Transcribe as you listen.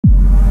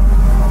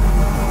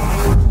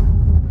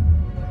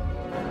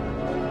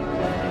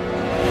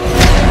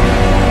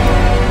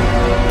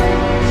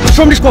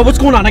Stromedy squad, what's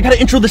going on? I gotta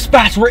intro this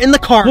fast. We're in the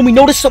car when we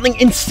noticed something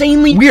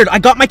insanely weird. I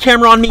got my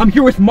camera on me. I'm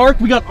here with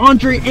Mark. We got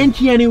Andre and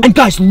Keanu. And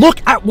guys,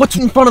 look at what's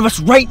in front of us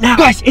right now.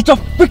 Guys, it's a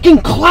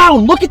freaking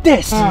clown. Look at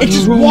this. It's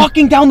just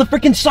walking down the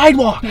freaking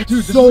sidewalk.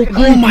 Dude, so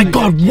oh my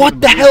god,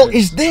 what the hell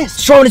is this?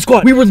 Stromedy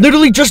squad, we were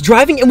literally just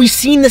driving and we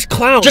seen this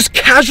clown just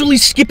casually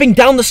skipping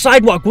down the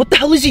sidewalk. What the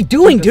hell is he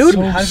doing, dude?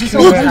 How is he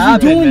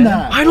doing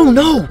that? I don't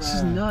know.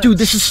 Dude,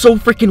 this is so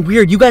freaking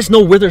weird. You guys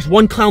know where there's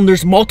one clown,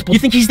 there's multiple. You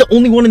think he's the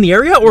only one in the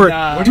area? Or,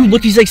 dude,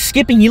 look, he's like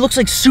skipping. He looks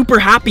like super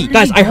happy.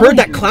 Guys, I heard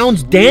that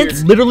clowns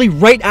dance literally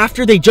right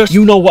after they just,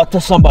 you know what,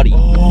 to somebody.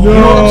 Oh, you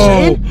know what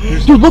I'm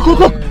saying? Dude,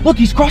 look,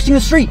 he's crossing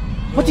the street.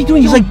 What's he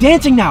doing? He's like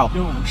dancing now.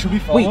 Yo, should we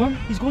follow him?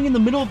 He's going in the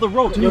middle of the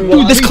road.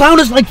 Dude, this clown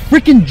is like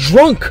freaking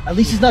drunk. At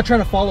least he's not trying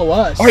to follow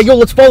us. All right, yo,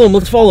 let's follow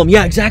him.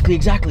 Yeah,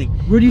 exactly.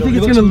 Where do you think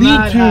it's gonna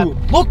lead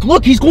to?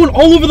 Look, he's going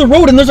all over the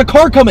road and there's a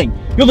car coming.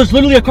 Yo, there's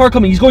literally a car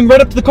coming. He's going right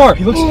up to the car.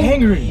 He looks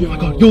angry. Oh my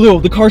god. Yo,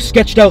 the car's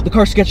sketched out.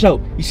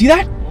 You see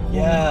that?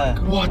 Yeah.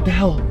 What the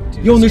hell?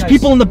 Dude, yo, and there's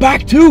people in the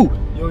back too.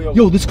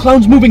 Yo, this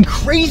clown's moving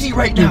crazy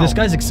right now. Dude, this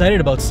guy's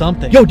excited about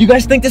something. Yo, do you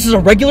guys think this is a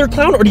regular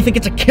clown or do you think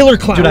it's a killer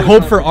clown? Dude, I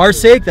hope for our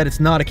sake that it's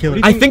not a killer.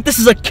 I think this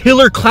is a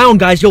killer clown,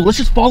 guys. Yo, let's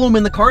just follow him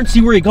in the car and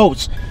see where he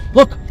goes.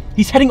 Look,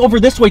 he's heading over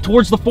this way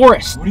towards the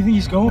forest. Where do you think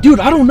he's going? Dude,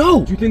 I don't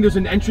know. Do you think there's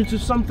an entrance or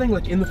something,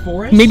 like in the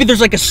forest? Maybe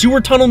there's like a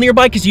sewer tunnel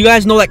nearby, because you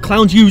guys know that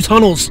clowns use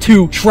tunnels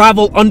to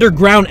travel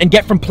underground and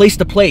get from place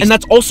to place. And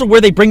that's also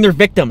where they bring their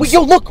victims. Wait,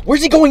 yo, look,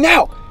 where's he going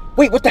now?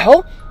 Wait, what the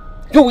hell?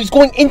 Yo, he's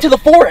going into the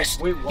forest.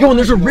 Wait, yo, and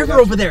there's a river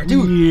over there,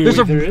 dude.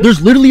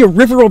 There's literally a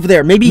river over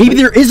there. Maybe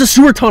there is a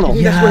sewer tunnel.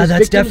 Yeah,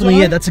 that's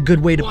definitely it. That's a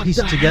good way to piece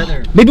it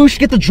together. Maybe we should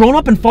get the drone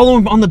up and follow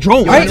him on the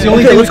drone. Right?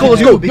 Okay, let's go.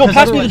 Yo,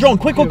 pass me the drone.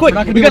 Quick. We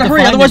gotta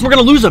hurry, otherwise we're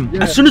gonna lose him.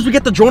 As soon as we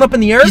get the drone up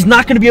in the air, he's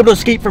not gonna be able to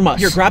escape from us.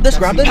 Here, grab this.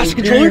 Pass the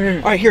controller.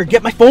 All right, here,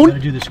 get my phone.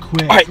 Gotta do this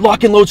quick. All right,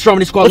 lock and load,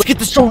 Stromedy squad. Let's get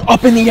this drone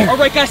up in the air. All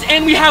right, guys,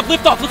 and we have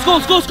liftoff.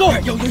 Let's go. All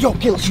right, yo.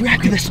 Okay, let's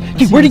react to this.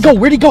 Okay, where'd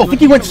he go? I think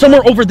he went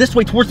somewhere over this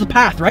way towards the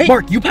path, right?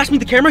 Mark, you pass me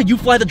the camera. You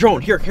fly the drone.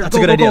 Here. That's a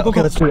good idea.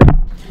 Okay, let's do it.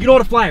 You know how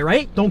to fly it,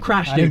 right? Don't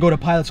crash, dude. I didn't go to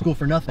pilot school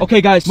for nothing.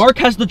 Okay, guys. Mark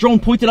has the drone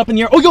pointed up in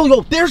the air. Oh,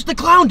 yo, there's the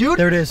clown, dude.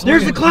 There it is.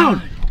 There's the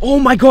clown. Oh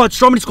my god,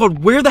 Stromedy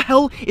squad, where the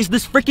hell is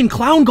this freaking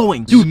clown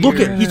going? Dude, look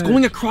at, he's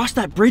going across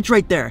that bridge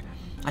right there.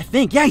 I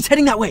think. Yeah, he's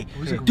heading that way.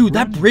 Dude,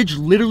 that bridge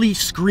literally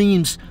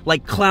screams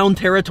like clown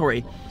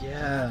territory.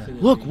 Yeah.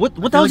 Look, what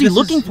the hell is he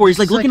looking for? He's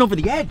like looking over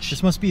the edge.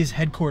 This must be his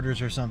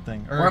headquarters or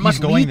something. Or it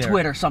must lead to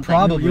it or something.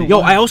 Probably. Yo,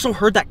 I also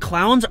heard that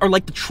clowns are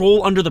like the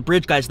troll under the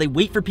bridge, guys. They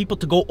wait for people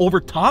to go over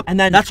top, and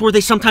then that's where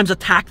they sometimes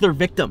attack their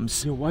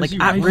victims. Yo, like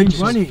at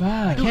bridges.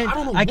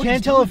 I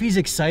can't tell if he's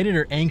excited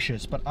or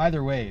anxious, but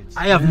either way.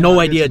 I have no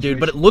idea, dude,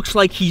 but it looks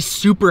like he's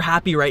super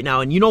happy right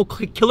now. And you know,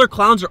 killer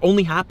clowns are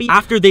only happy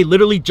after they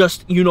literally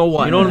just, you know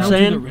what? You know what I'm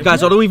saying?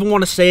 Guys, I don't even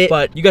want to say it,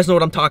 but you guys know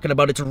what I'm talking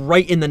about. It's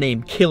right in the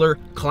name, killer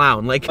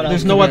clown. Like,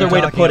 there's no other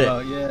way to put it.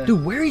 Yeah.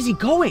 Dude, where is he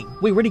going?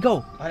 Wait, where'd he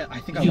go? I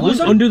think he was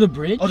under the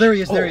bridge. Oh, there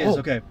he is.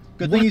 Okay.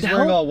 Good thing he's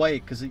wearing all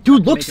white, because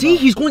dude, look, see,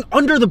 he's going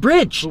under the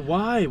bridge. But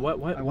why?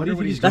 What do you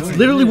think he's doing? That's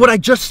literally what I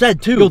just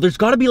said too. Yo, there's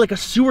got to be like a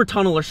sewer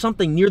tunnel or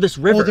something near this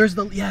river. Oh, there's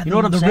you know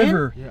what I'm saying?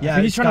 River. Yeah, I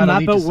think he's trying to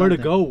map out where to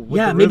go.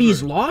 Yeah, maybe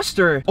he's lost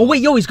or. Oh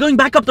wait, yo, he's going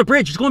back up the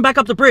bridge.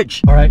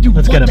 All right, dude,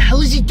 let's get him. What the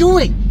hell is he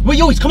doing? Wait,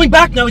 yo, he's coming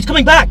back now.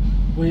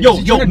 Wait,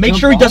 yo, make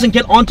sure he doesn't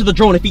get onto the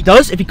drone. If he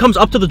does, if he comes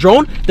up to the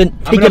drone, then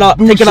take it up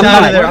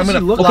high. I'm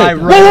gonna fly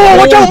right. Whoa,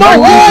 watch out, Mark!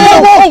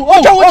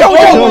 Watch out!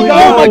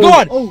 Oh my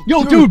god!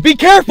 Yo, dude, be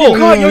careful!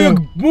 Yo,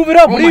 move it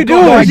up. What are you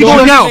doing? He's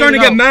going now. Starting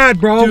to get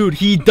mad, bro. Dude,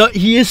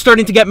 he is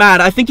starting to get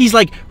mad. I think he's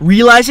like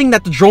realizing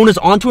that the drone is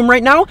onto him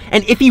right now,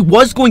 and if he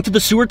was going to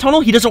the sewer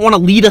tunnel, he doesn't want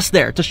to lead us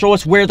there to show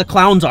us where the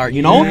clowns are,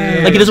 you know?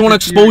 Like he doesn't want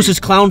to expose his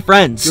clown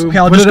friends. Okay,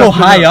 I'll just go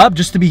high up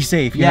just to be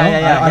safe, you know?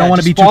 I don't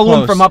want to be too close.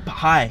 Follow him from up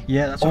high.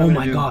 Yeah, that's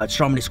what Oh my god,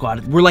 Stromedy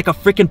squad. We're like a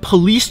freaking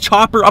police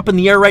chopper up in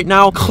the air right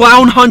now.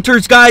 Clown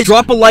hunters, guys.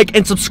 Drop a like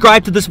and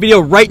subscribe to this video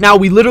right now.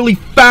 We literally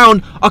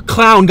found a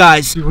clown,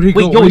 guys. Dude,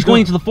 wait, yo, he's going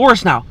into the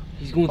forest now.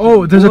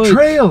 Oh, there's a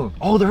trail.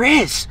 Oh, there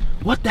is.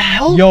 What the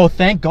hell? Yo,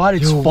 thank God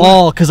it's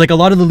fall, because like a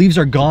lot of the leaves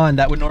are gone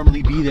that would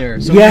normally be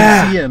there. So we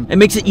can see him. It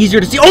makes it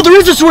easier to see. Oh, there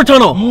is a sewer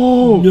tunnel.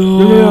 Oh,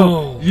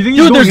 no. You think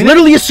dude, there's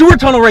literally a sewer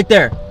tunnel right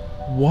there.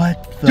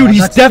 What? Dude,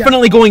 he's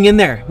definitely going in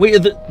there. Wait,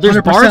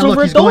 there's bars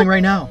over it he's going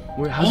right now.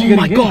 Wait, how's he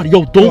getting in? Oh my god,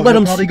 yo, don't let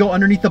him probably go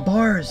underneath the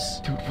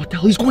bars. Dude, what the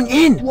hell? He's going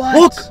in. What?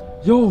 Look.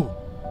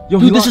 Yo,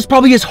 dude, this is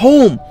probably his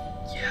home.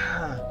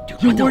 Yeah.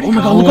 Dude, oh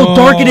my god, look how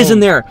dark it is in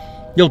there.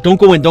 Yo, don't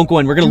go in.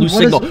 We're gonna lose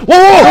signal.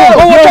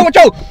 Whoa, watch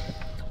out.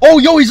 Oh,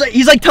 yo,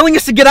 he's like telling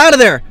us to get out of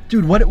there.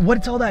 Dude,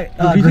 what's all that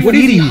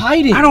graffiti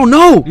hiding? I don't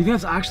know. Do you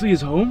think that's actually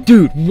his home?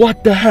 Dude,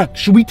 what the heck?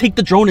 Should we take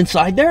the drone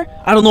inside there?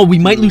 I don't know. We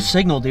might lose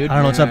signal, dude. I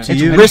don't know. It's up to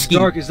you. It's risky.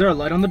 It's dark. Is there a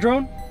light on the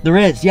drone? There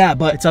is, yeah,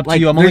 but it's up to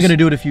you. I'm only gonna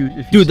do it if you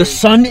dude, the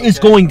sun is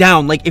going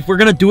down. Like, if we're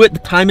gonna do it, the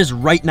time is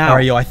right now. All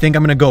right, yo, I think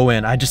I'm gonna go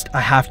in. I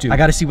have to. I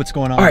gotta see what's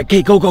going on. All right,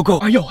 okay, go. All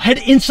right, yo, head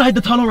inside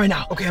the tunnel right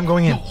now. Okay, I'm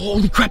going in. Yo,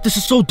 holy crap, this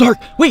is so dark.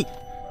 Wait,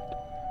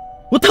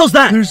 what the hell's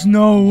that? There's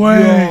no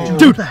way.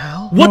 Dude, what the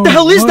hell? What the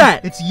hell is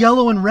that? It's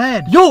yellow and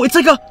red. Yo, it's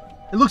like a...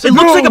 It looks It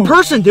like, looks like a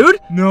person, dude.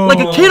 No. Like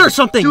a kid or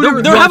something.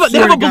 Dude, They have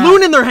a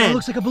balloon in their it hand.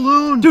 looks like a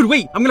balloon. Dude,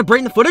 wait. I'm gonna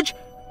brighten the footage.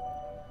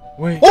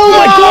 Wait. Oh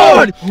my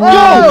God!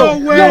 Oh,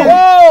 no way.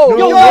 Yo,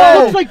 Yo, that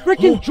looks like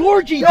freaking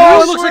Georgie, dude.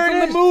 Yo, It looks like from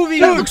the movie.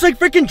 That looks like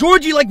freaking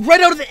Georgie, like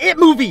right out of the It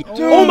movie.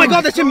 Oh my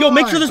God, that's him. Yo,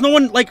 make sure there's no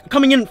one like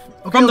coming in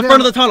from the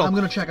front of the tunnel. I'm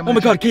gonna check. Oh my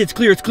God, okay, it's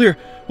clear. It's clear.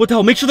 What the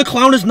hell? Make sure the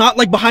clown is not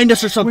like behind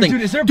us or something. Wait,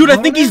 dude, is there Dude, I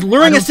blood think in he's it?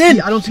 luring us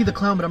in. I don't see the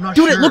clown, but I'm not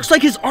Dude, sure. it looks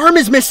like his arm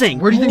is missing.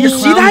 Where do you think you the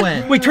see clown that?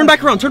 went? Wait, turn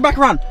back around. Turn back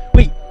around.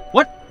 Wait,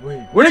 what? Wait.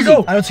 Where'd he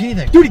go? I don't see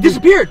anything. Dude, he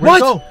disappeared.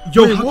 Where'd What? he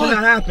go? Yo, how did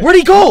that happen? Where'd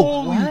he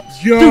go? What?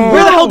 Yo. Dude,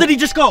 where the hell did he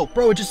just go?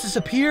 Bro, it just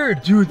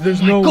disappeared. Dude,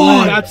 there's no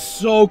God. way. That's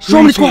so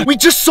Stromedy creepy. Squad, we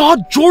just saw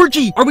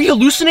Georgie. Are we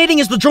hallucinating?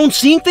 Is the drone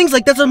seeing things?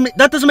 Like that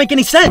doesn't make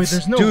any sense. Wait,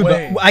 there's no Dude,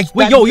 way.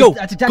 Wait, yo,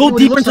 that's exactly go what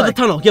he deeper looks into like.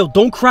 the tunnel. Yo,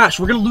 don't crash.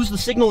 We're gonna lose the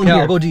signal in Yeah,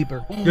 here. I'll go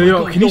deeper.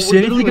 Yo, can you see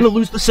we're literally anything? gonna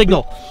lose the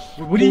signal.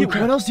 What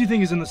else do you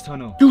think is in this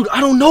tunnel? Dude, I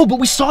don't know, but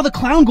we saw the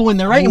clown go in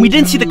there, right? And we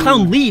didn't see the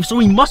clown leave, so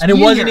he must And be it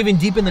in wasn't here. even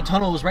deep in the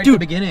tunnel. It was right Dude, at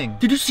the beginning.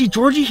 Did you see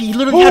Georgie? He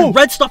literally had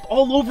red stuff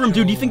all over him,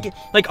 dude. Do you think,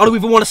 like, I don't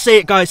even want to say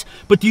it, guys,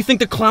 but do you think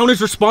the clown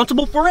is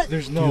responsible for it?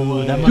 There's no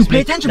way. that Dude, must pay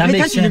make- attention, that pay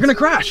makes attention. You're gonna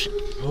crash.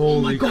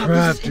 Holy God,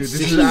 crap, this dude. is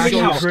This is insane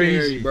actually right now.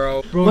 crazy, bro.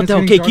 What the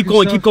hell? Okay, keep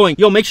going, keep going.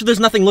 Yo, make sure there's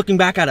nothing looking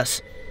back at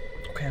us.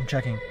 Okay, I'm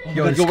checking. Oh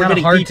Yo, my it's God, we're kind of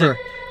getting hard deeper. to.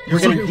 We're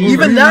getting deeper.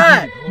 Even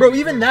that, bro.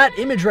 Even that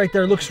image right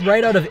there looks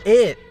right out of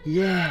It.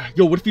 Yeah.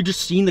 Yo, what if you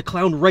just seen the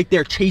clown right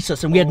there chase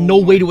us and we had no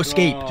way to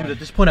escape? Dude, at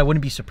this point, I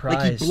wouldn't be surprised.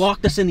 Like he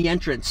blocked us in the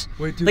entrance.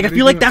 Wait, dude, like I what are feel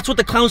you like doing? that's what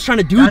the clown's trying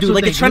to do, That's dude. what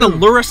Like they it's trying to do.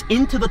 lure us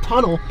into the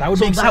tunnel. That would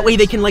so make that way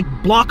sense. they can like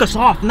block us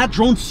off. And that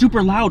drone's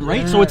super loud,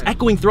 right? So it's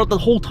echoing throughout the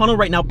whole tunnel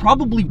right now,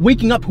 probably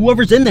waking up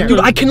whoever's in there. Dude,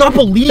 I cannot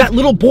believe that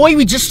little boy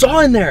we just saw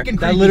in there.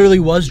 That literally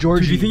was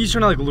Georgie. Dude, do you think he's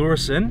trying to like lure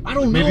us in? I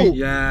don't Maybe. know.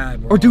 Yeah,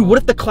 bro. Or dude, what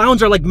if the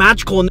clowns are like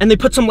magical and they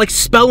put some like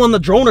spell on the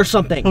drone or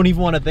something? I don't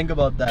even want to think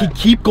about that.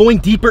 Keep going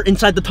deeper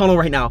inside the tunnel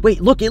right now.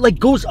 Wait, look, it like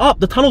goes up.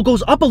 The tunnel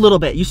goes up a little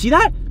bit. You see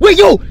that? Wait,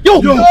 yo, that's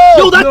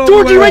no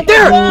Georgie way. right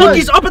there. What? Look,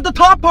 he's up at the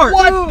top part.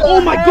 What Oh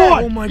the my heck?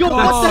 God. Oh my Yo, God,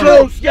 what the that's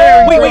hell? so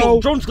scary, Wait, bro.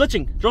 drone's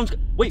glitching.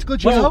 Wait,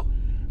 glitching whoa. out?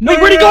 Wait,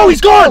 where'd he go?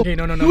 He's gone. Okay,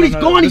 no, Dude, he's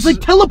no, gone. this He's like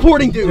is-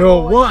 teleporting, dude.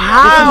 Yo, what?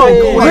 How?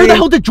 Where the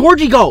hell did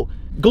Georgie go?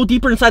 Go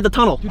deeper inside the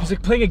tunnel. Dude, he's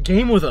like playing a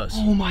game with us.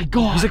 Oh my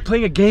God. He's like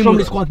playing a game Stromedy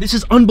with us. Squad, this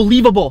is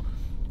unbelievable.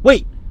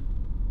 Wait.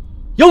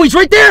 Yo, he's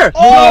right there.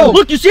 Oh.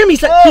 Look, you see him?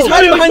 He's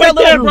hiding Yo, behind right that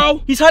little there,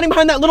 bro. He's hiding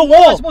behind that little How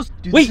am I wall. supposed-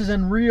 Dude, Wait. this is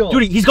unreal.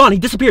 Dude, he's gone. He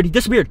disappeared.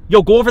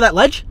 Yo, go over that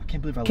ledge. I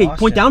can't believe I Okay, lost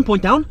point him. down,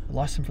 point down. I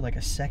lost him for like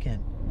a second.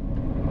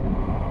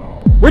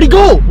 Where'd he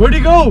go? Where'd he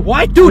go?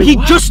 What? Dude, he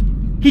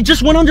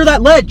just went under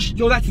that ledge.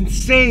 Yo, that's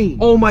insane.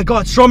 Oh my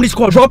God, Stromedy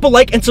Squad, drop a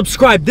like and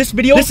subscribe. This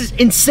video, this is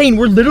insane.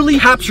 We're literally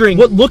capturing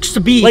what looks to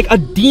be like a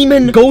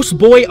demon ghost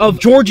boy of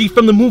Georgie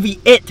from the movie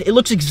It. It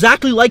looks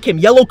exactly like him.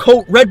 Yellow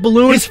coat, red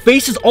balloon. His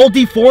face is all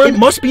deformed. It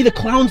must be the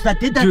clowns that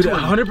did that Dude, to him.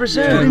 100%.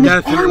 Dude, and his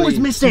arm Definitely. was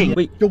missing.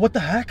 Wait, Yo, what the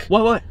heck?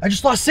 what? I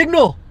just lost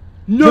signal.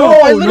 No,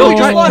 I literally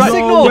just no, lost no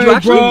signal. way,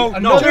 bro.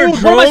 Another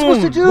Dude, what am I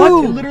supposed to drone. do?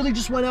 What? It literally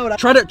just went out.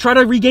 Try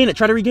to regain it.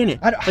 Try to regain it.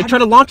 how Try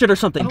to launch it or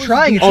something. I'm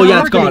trying. It's Oh not yeah,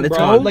 it's working, gone. It's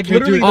bro. gone. Like Okay,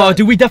 literally. dude. Oh,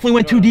 dude, we definitely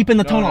went too deep in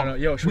the tunnel. No.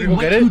 Yo, should we we go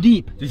went get too it?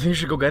 deep. Do you think we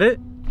should go get it?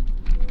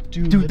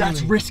 Dude,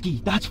 that's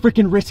risky. That's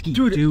freaking risky.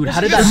 Dude, how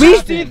did This that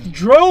is the happen? 16th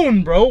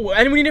drone, bro.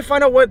 And we need to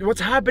find out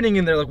what's happening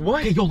in there. Like,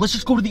 what? Okay, yo, let's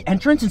just go to the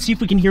entrance and see if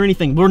we can hear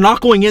anything. We're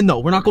not going in though.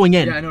 We're not going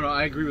in. Yeah, no,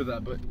 I agree with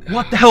that, but...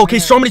 What the hell? Okay,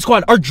 Stromedy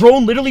Squad, our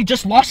drone literally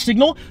just lost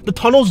signal. The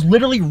tunnel's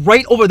literally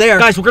right over there.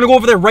 Guys, we're gonna go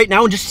over there right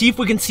now and just see if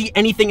we can see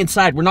anything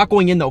inside. We're not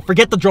going in though.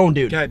 Forget the drone,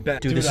 dude. Okay, I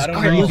bet. Dude, this I is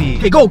don't creepy. know.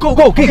 Okay, go.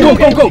 Okay,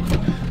 go.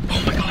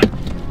 Oh my God.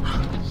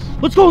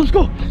 Let's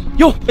go.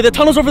 Yo, the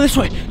tunnel's over this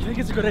way. I think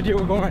it's a good idea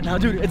we're going right now,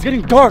 dude. It's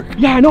getting dark.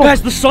 Yeah, I know.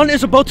 Guys, the sun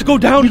is about to go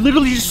down. We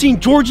literally just seen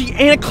Georgie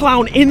and a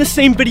clown in the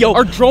same video.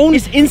 Our drone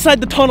is inside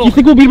the tunnel. You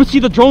think we'll be able to see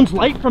the drone's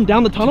light from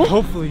down the tunnel?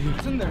 Hopefully.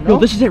 It's in there, Yo,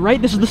 this is it,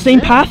 right? This is the same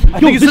path? Yo,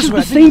 think it's this this is way.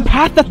 the same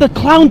path that the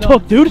clown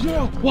took, dude.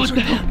 What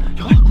the hell?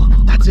 Yo,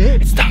 look, that's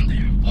it. It's down there.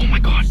 Oh my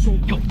God.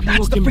 Yo,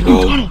 that's the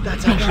freaking tunnel.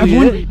 That's Yo, actually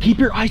everyone, keep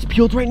your eyes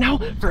peeled right now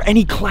for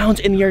any clowns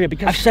in the area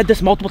because I've said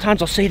this multiple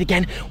times. I'll say it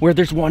again. Where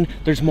there's one,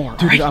 there's more.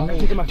 Dude, right? I'm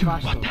taking my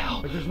flashlight. What the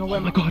hell? Like, there's no way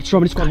Oh my God,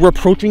 Stromedy Squad. We're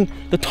approaching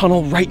the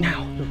tunnel right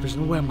now. Yo, there's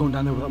no way I'm going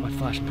down there without my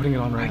flash. I'm putting it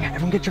on right Okay, now.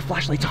 everyone get your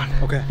flashlights on.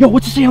 Okay. Yo,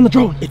 what's it say on the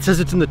drone? It says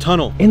it's in the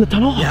tunnel. In the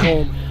tunnel? Yeah.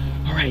 Okay.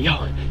 All right,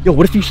 yo,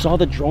 what if you saw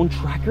the drone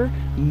tracker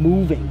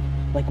moving,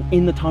 like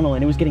in the tunnel,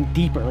 and it was getting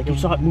deeper, like you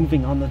saw it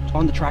moving on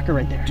the tracker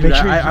right there? Dude, Make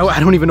sure I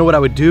don't even know what I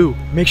would do.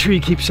 Make sure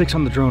you keep 6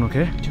 on the drone,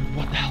 okay? Dude,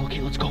 what the hell?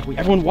 Okay, let's go.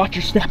 Everyone, watch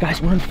your step,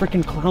 guys. We're in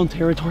freaking clown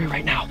territory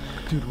right now.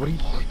 Dude, what are you...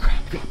 Holy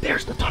crap! Yo,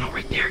 there's the tunnel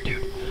right there,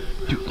 dude.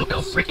 Dude, look how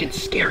freaking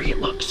scary it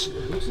looks.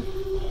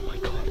 Oh my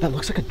God. That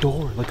looks like a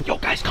door. Like, Yo,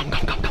 guys, come.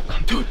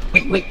 Dude,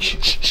 wait.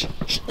 Shh.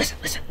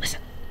 Listen.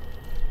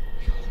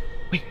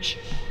 Wait, shh.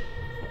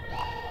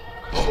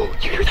 Oh,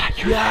 you hear that?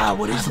 yeah,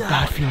 what is that? I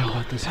have a bad feeling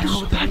about this. I don't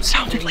know, that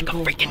sounded like a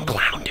freaking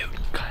clown, dude.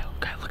 Kyle,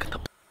 look at the...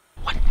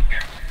 What?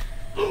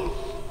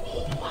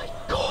 Oh my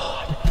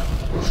God.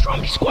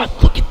 Stromedy Squad,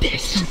 look at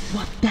this.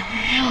 What the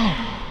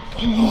hell?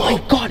 Oh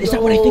my god, is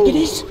that what I think it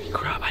is? Holy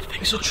crap, I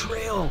think It's so. a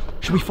trail.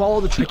 Should we follow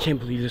the I trail? can't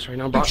believe this right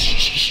now, bro.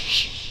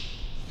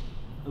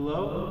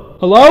 Hello?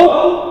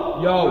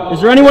 Hello? Yo.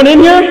 Is there anyone in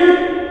here?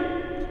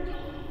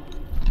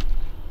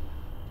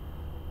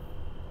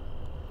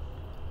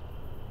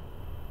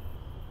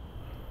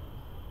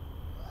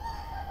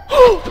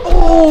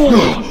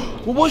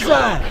 Oh! What was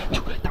that?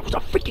 Dude, that was a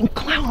freaking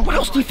clown. What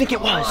else do you think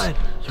it was?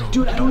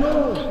 Dude, I don't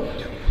know.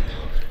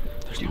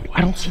 Dude,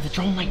 I don't see the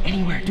drone light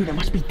anywhere. Dude, it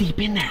must be deep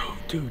in there.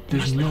 Dude,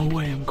 there's no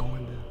way I'm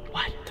going there.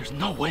 What? There's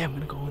no way I'm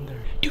gonna go in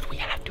there. Dude, we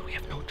have to. We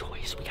have no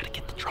choice. We gotta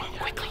get the drone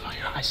quickly.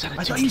 I said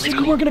I thought you said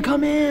you weren't gonna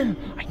come in.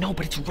 I know,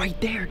 but it's right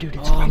there, dude.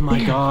 It's Oh right my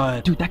there.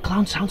 God. Dude, that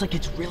clown sounds like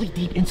it's really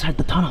deep inside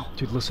the tunnel.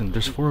 Dude, listen,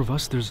 there's 4 of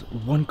us. There's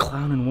 1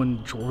 clown and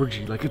 1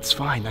 Georgie. Like, it's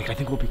fine. Like, I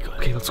think we'll be good.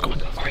 Okay, let's go. All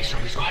right,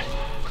 Stromedy squad.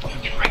 We're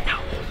going in right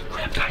now. Holy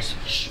crap, guys.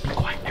 Shh, be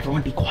quiet.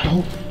 Everyone be quiet.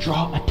 Don't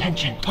draw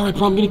attention. All right,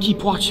 bro, I'm gonna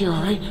keep watch here,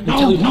 all right?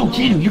 No,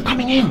 Keanu, you're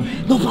coming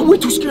in. No, bro, I'm way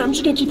too scared. I'm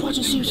just gonna keep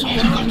watching, see you soon.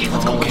 Okay,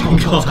 let's go. Okay,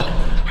 let's go. All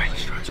right,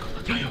 let's go. Let's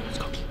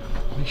go.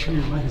 Make sure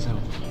your light is out.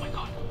 Oh my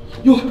god.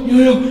 Yo,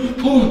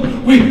 hold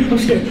on. Wait, I'm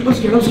scared.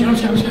 Okay,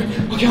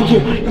 I'm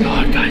here. Oh my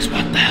god, guys,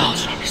 what the hell?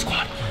 Stromedy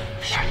squad.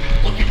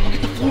 Look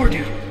at the floor,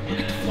 dude. Look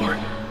at the floor.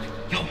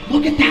 Yo,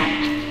 look at that.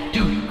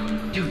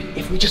 Dude,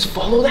 if we just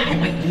follow that, it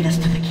might lead us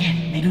to the kid.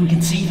 Maybe we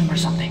can save him or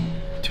something.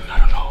 Dude, I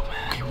don't know,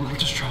 man. Okay, we'll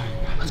just try.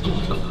 Let's go.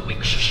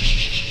 Wait,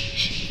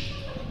 shh.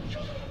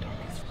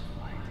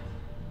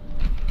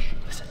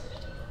 Listen.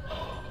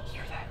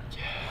 Hear that?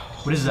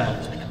 Yeah. What is that?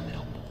 It's like a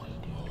little boy,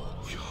 dude.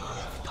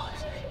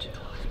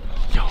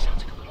 Yo.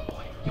 Sounds like a little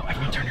boy. Yo,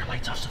 everyone turn your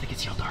lights off so they can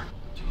see how dark.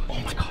 Oh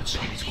my god,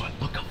 Stromedy squad,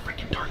 look how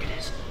freaking dark it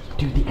is.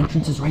 Dude, the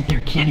entrance is right there.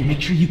 Kenny,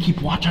 make sure you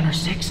keep watch on our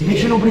 6. Make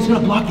sure nobody's gonna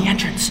block the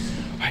entrance.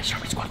 Alright,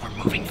 Stromedy squad,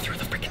 we're moving through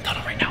the freaking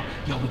tunnel right now.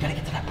 Yo, we gotta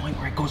get to that point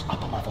where it goes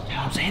up a level. You know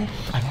what I'm saying?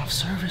 I don't have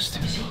service,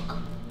 dude.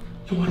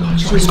 Oh my god,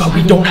 Stromedy squad,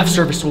 we don't have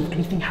service, so if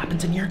anything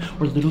happens in here,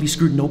 we're literally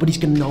screwed. Nobody's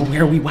gonna know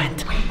where we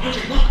went.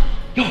 Wait, look.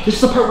 Yo, this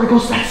is the part where it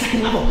goes to that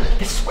second level.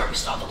 This is where we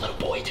saw the little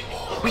boy, dude.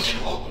 Wait.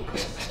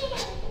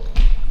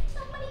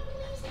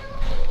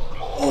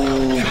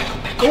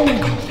 Oh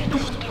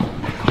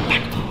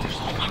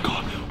my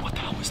god, what the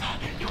hell was that?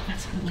 Yo, that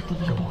sounded like the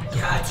little boy.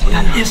 Yeah,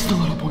 that is the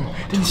little boy.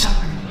 Didn't sound.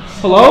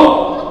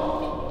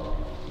 Hello?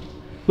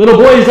 Little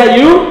boy, is that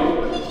you?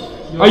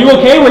 Are you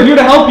okay? We're here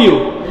to help you.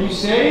 Are you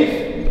safe?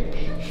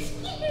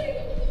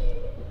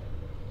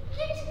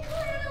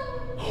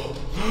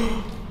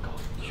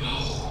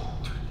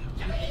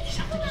 He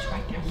sounds like he's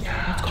right there.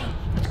 Yeah.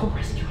 Let's go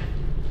rescue him.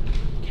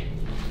 Okay.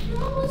 Oh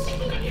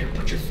my god, here,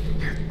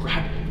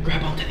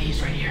 grab onto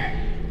these right here.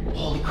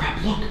 Holy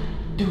crap, look.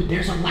 Dude,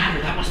 there's a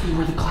ladder. That must be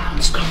where the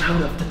clowns come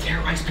out of to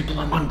terrorize people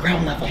on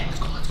ground level. Okay, let's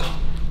go.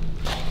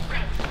 Holy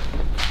crap.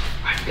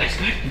 Alright, you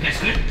guys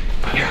good?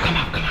 Here, come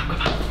out.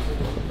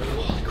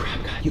 Holy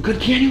crap, guys. You good,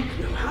 Keanu?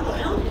 How the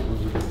hell?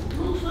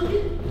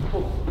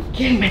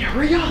 Keanu, man,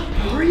 hurry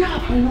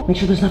up. Make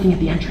sure there's nothing at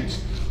the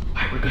entrance.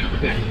 Alright, we're good.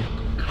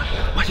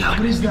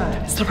 What is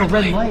that? It's like a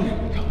red light.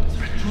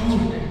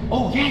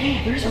 Oh,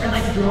 yeah, there's a red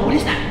light. What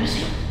is that? Let me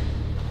see.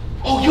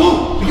 Oh,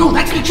 yo,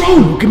 that's the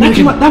drone.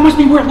 That must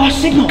be where it lost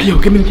signal. Yo,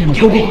 give me the camera.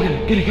 Go, get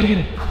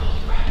it.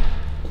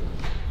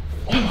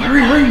 Oh,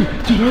 hurry.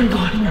 Dude, hurry, go.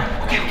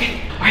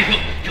 Okay. All right,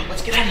 yo,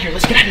 let's get out of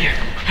here.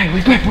 All right,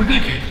 we're good.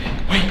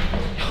 Wait,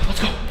 yo, let's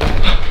go.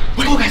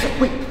 Let's go, guys.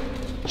 Wait.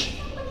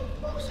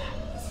 What was that?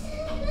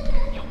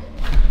 Yo,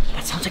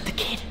 that sounds like the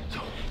kid.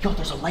 Yo,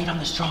 there's a light on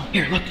this drone.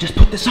 Here, look, just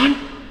put this on.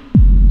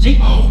 See?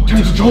 Oh,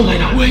 turns the drone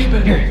light on. Way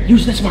better. Here,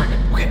 use this mark.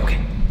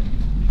 Okay.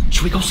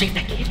 Should we go save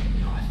that kid?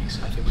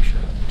 I think we should.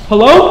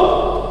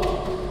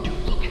 Hello? Dude,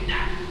 look at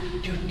that.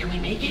 Dude, can we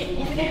make it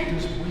over there?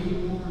 There's way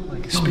more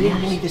like No,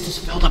 normally this is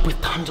filled up with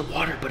tons of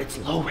water, but it's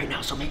low right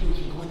now, so maybe we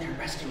can go in there and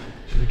rescue him.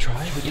 Should we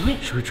try? Should we do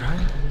it? Should we try?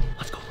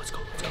 Let's go.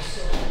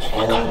 Oh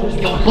my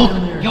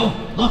god. Yo,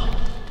 look.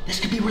 This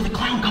could be where the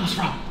clown comes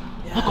from.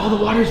 Yeah. Look, all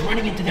the water is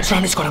running into there.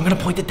 Stromedy squad, I'm gonna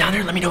point it down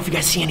there. Let me know if you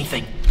guys see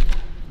anything. Oh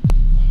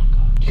my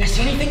god. You guys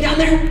see anything down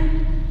there?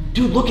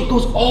 Dude, look, it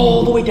goes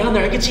all the way down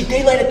there. I can see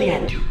daylight at the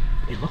end. Dude,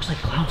 it looks like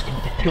clowns came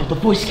with it. Yo, the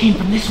voice came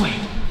from this way.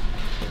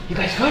 You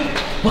guys good?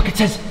 Look, it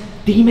says,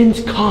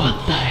 demons come.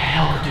 What the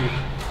hell, dude?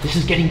 This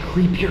is getting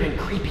creepier and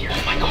creepier.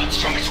 Oh my god,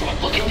 Stromedy squad,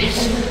 look at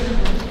this.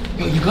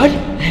 Yo, you good?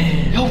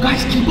 Yo,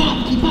 guys, keep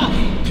up.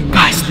 Dude,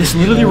 guys, this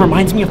literally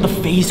reminds me of the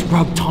phase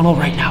rug tunnel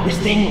right now. This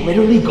thing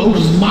literally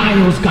goes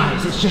miles,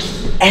 guys. It's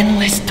just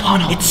endless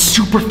tunnel. It's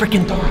super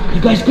freaking dark.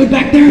 You guys good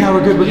back there? Yeah,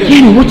 we're good.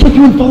 Keanu, what's with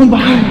you and falling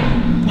behind me?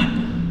 What?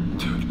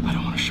 Dude, I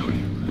don't want to show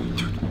you.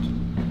 Dude.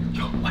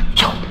 Yo. What?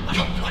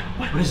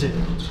 What is it?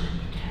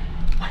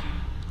 What?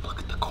 Look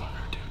at the corner,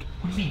 dude.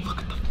 What do you mean? Look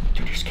at the...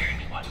 Dude, you're scaring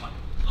me. What?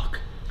 Look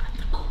at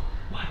the corner.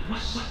 What?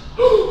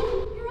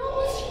 You're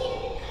almost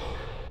here.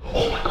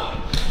 Oh my god.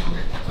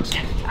 Let's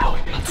get out.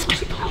 Let's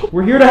get out.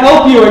 We're here to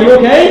help you. Are you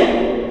okay?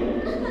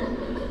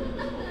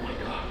 Oh my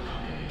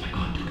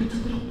god, dude, it's a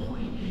little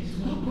boy.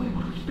 What do we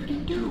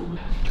freaking do?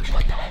 Dude,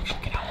 what the heck?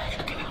 Get out.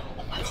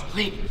 Oh, let's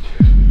leave.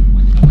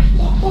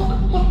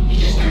 Look. He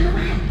just turned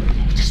around.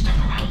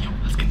 Yo,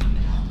 let's get the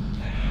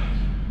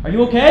Are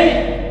you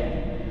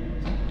okay?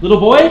 Little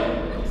boy?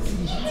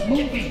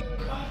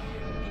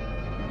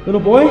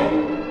 Little boy?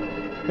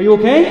 Are you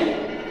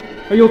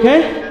okay? Are you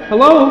okay?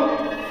 Hello?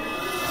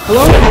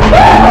 Hello? Oh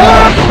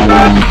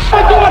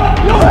my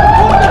God! No!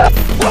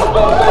 Go!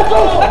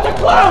 That's a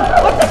clown!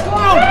 That's a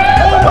clown!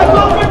 Oh my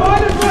God! Right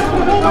behind us!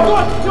 Oh my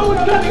God! No,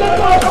 it's not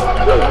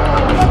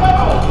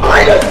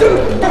behind us, dude!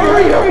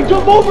 Hurry!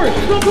 Jump over!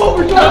 Grab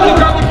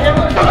the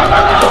camera!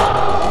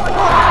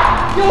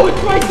 Yo,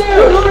 it's right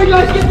there! Hurry,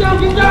 guys! Get down!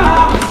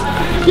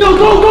 Yo,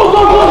 go!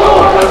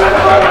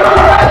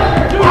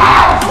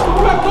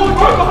 It's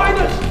right behind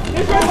us!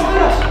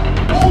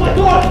 Oh my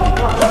God!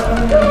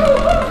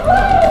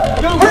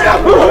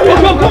 Hurry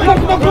up!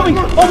 I'm coming!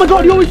 Oh my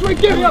God, yo, he's right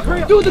there!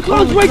 Dude, the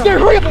clown's right there!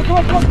 Hurry up!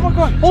 Come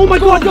on! Oh my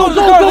God, go!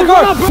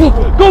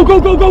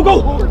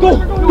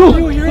 Go! Do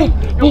you hear him?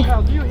 Yo,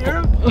 Kyle, do you hear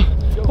him?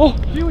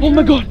 Oh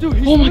my God!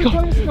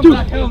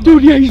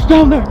 Dude, yeah, he's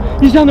down there!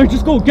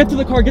 Just go, get to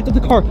the car!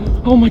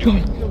 Oh my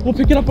God! We'll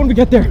pick it up when we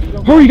get there.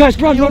 Hurry, guys!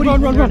 Run!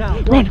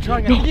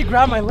 I think he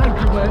grabbed my leg,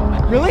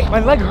 dude. Really? My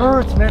leg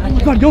hurts, man. Oh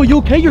my God, yo, you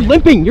okay? You're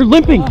limping!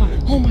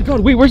 Oh my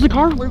God, wait, where's the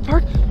car? Where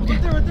parked? Right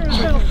there.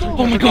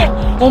 Oh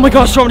my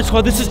God, Stromedy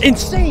squad, this is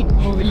insane!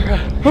 Holy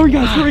crap. Hurry,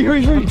 guys,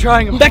 hurry! I'm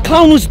trying. That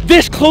clown was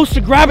this close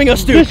to grabbing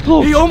us, dude! This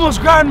close! He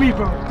almost grabbed me,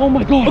 bro. Oh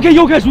my God. Okay,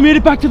 yo, guys, we made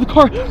it back to the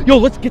car. Yo,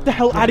 let's get the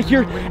hell out of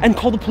here and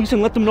call the police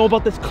and let them know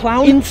about this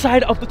clown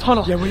inside of the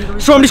tunnel. Yeah,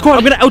 Stromedy squad,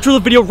 I'm gonna outro the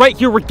video right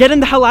here. We're getting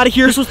the hell out of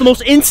here. This was the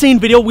most insane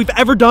video we've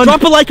ever done.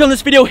 Drop a like on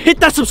this video, hit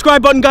that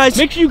subscribe button, guys.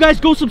 Make sure you guys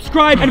go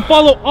subscribe and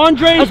follow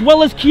Andre as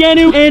well as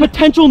Keanu and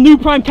potential new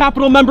Prime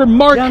Capital member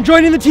Mark. Yeah, I'm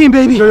joining the team,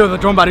 baby. Yo, the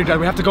drone battery died.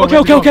 We have to go.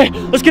 Okay.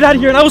 Let's get out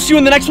of here and I will see you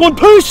in the next one.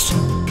 Peace!